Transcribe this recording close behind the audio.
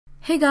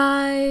Hey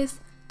guys!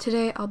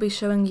 Today I'll be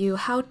showing you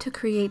how to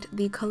create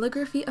the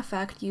calligraphy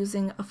effect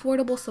using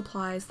affordable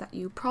supplies that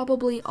you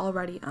probably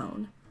already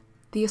own.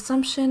 The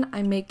assumption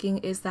I'm making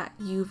is that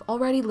you've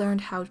already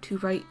learned how to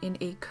write in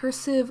a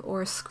cursive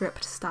or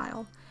script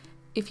style.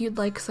 If you'd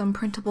like some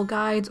printable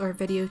guides or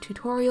video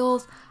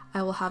tutorials,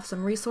 I will have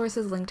some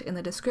resources linked in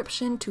the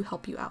description to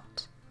help you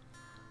out.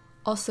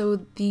 Also,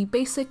 the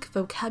basic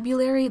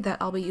vocabulary that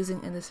I'll be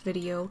using in this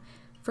video: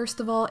 first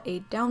of all,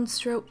 a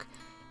downstroke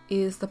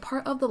is the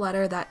part of the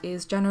letter that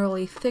is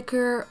generally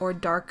thicker or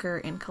darker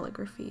in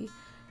calligraphy,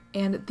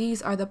 and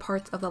these are the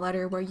parts of the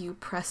letter where you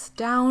press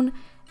down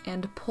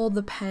and pull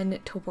the pen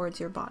towards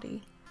your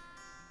body.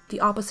 The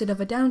opposite of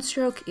a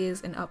downstroke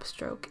is an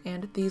upstroke,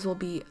 and these will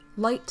be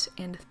light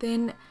and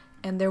thin,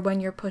 and they're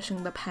when you're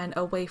pushing the pen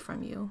away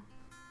from you.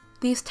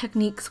 These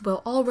techniques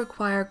will all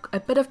require a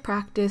bit of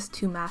practice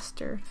to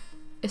master,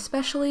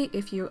 especially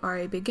if you are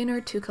a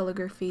beginner to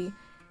calligraphy.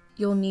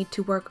 You'll need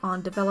to work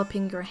on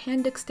developing your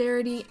hand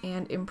dexterity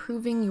and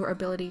improving your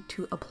ability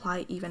to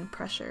apply even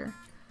pressure.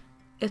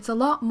 It's a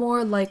lot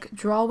more like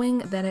drawing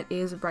than it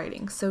is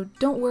writing, so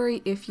don't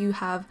worry if you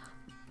have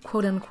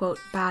quote-unquote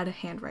bad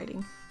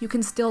handwriting. You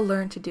can still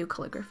learn to do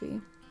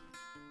calligraphy.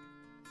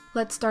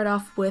 Let's start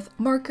off with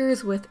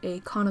markers with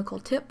a conical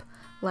tip,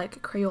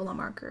 like Crayola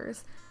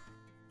markers.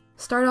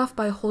 Start off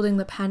by holding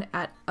the pen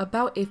at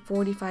about a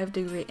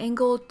 45-degree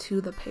angle to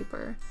the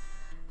paper.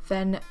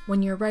 Then,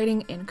 when you're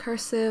writing in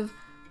cursive,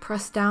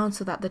 press down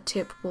so that the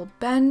tip will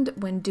bend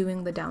when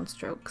doing the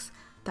downstrokes.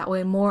 That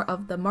way more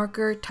of the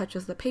marker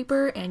touches the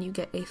paper and you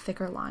get a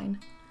thicker line.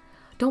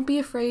 Don't be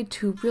afraid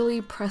to really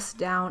press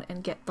down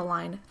and get the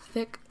line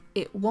thick.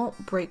 It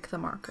won't break the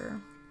marker.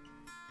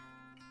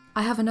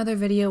 I have another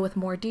video with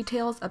more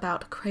details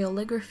about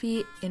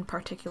crayoligraphy in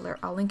particular.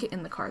 I'll link it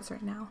in the cards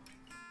right now.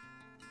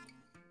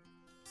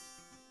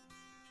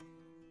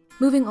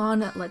 Moving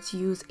on, let's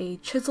use a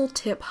chisel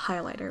tip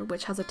highlighter,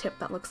 which has a tip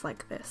that looks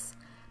like this.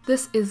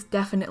 This is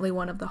definitely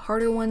one of the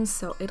harder ones,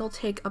 so it'll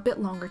take a bit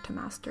longer to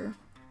master.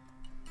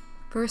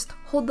 First,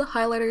 hold the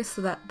highlighter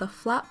so that the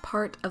flat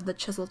part of the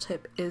chisel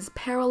tip is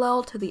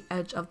parallel to the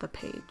edge of the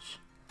page.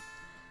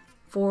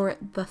 For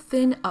the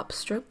thin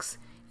upstrokes,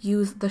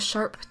 use the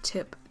sharp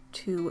tip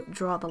to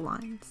draw the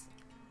lines.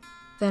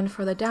 Then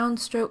for the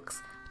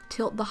downstrokes,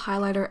 tilt the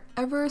highlighter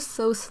ever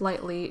so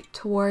slightly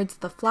towards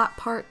the flat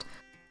part.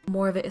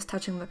 More of it is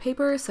touching the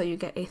paper, so you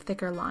get a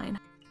thicker line.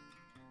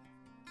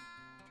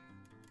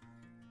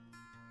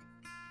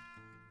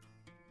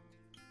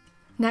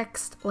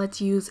 Next,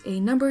 let's use a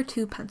number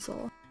 2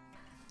 pencil.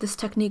 This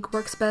technique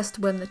works best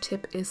when the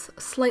tip is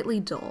slightly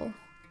dull.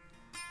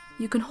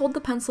 You can hold the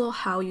pencil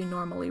how you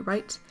normally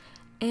write,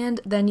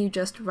 and then you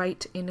just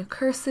write in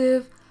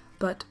cursive,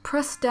 but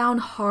press down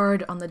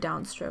hard on the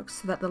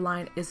downstrokes so that the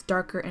line is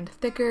darker and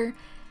thicker,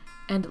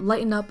 and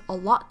lighten up a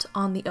lot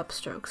on the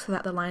upstrokes so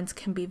that the lines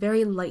can be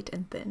very light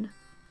and thin.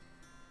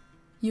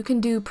 You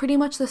can do pretty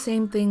much the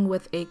same thing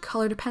with a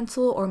colored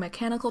pencil or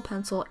mechanical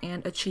pencil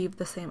and achieve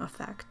the same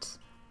effect.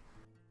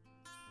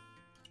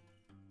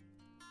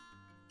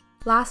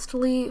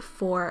 Lastly,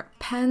 for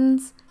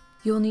pens,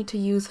 you'll need to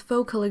use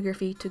faux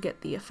calligraphy to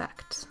get the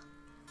effect.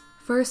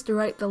 First,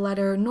 write the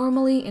letter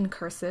normally in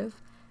cursive,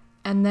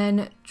 and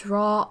then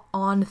draw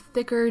on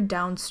thicker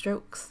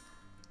downstrokes.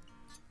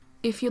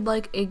 If you'd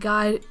like a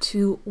guide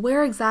to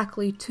where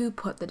exactly to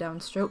put the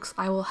downstrokes,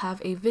 I will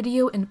have a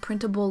video and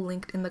printable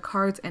linked in the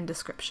cards and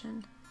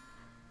description.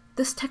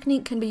 This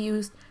technique can be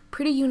used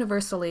pretty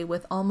universally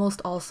with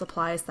almost all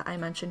supplies that I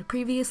mentioned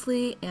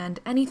previously and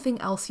anything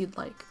else you'd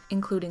like,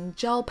 including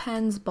gel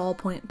pens,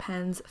 ballpoint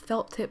pens,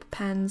 felt tip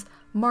pens,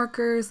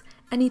 markers,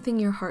 anything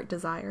your heart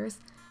desires.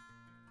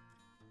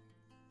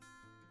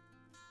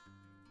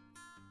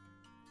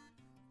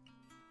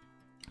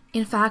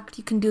 In fact,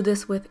 you can do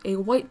this with a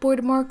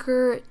whiteboard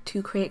marker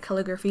to create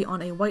calligraphy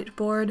on a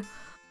whiteboard.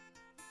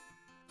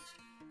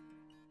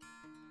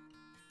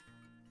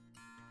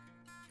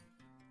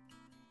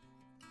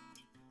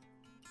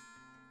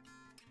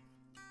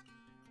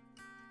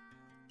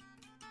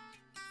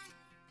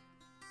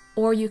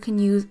 Or you can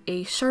use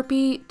a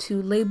Sharpie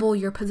to label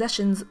your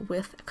possessions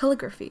with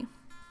calligraphy.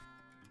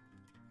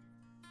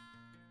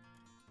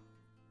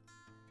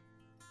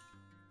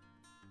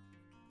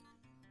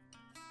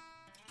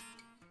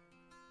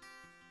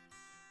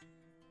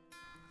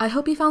 I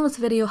hope you found this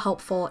video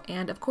helpful,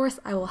 and of course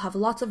I will have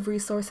lots of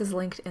resources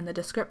linked in the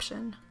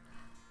description.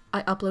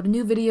 I upload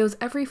new videos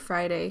every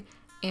Friday,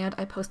 and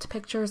I post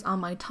pictures on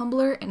my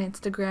Tumblr and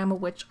Instagram,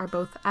 which are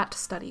both at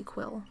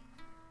studyquill.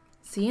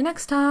 See you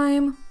next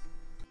time!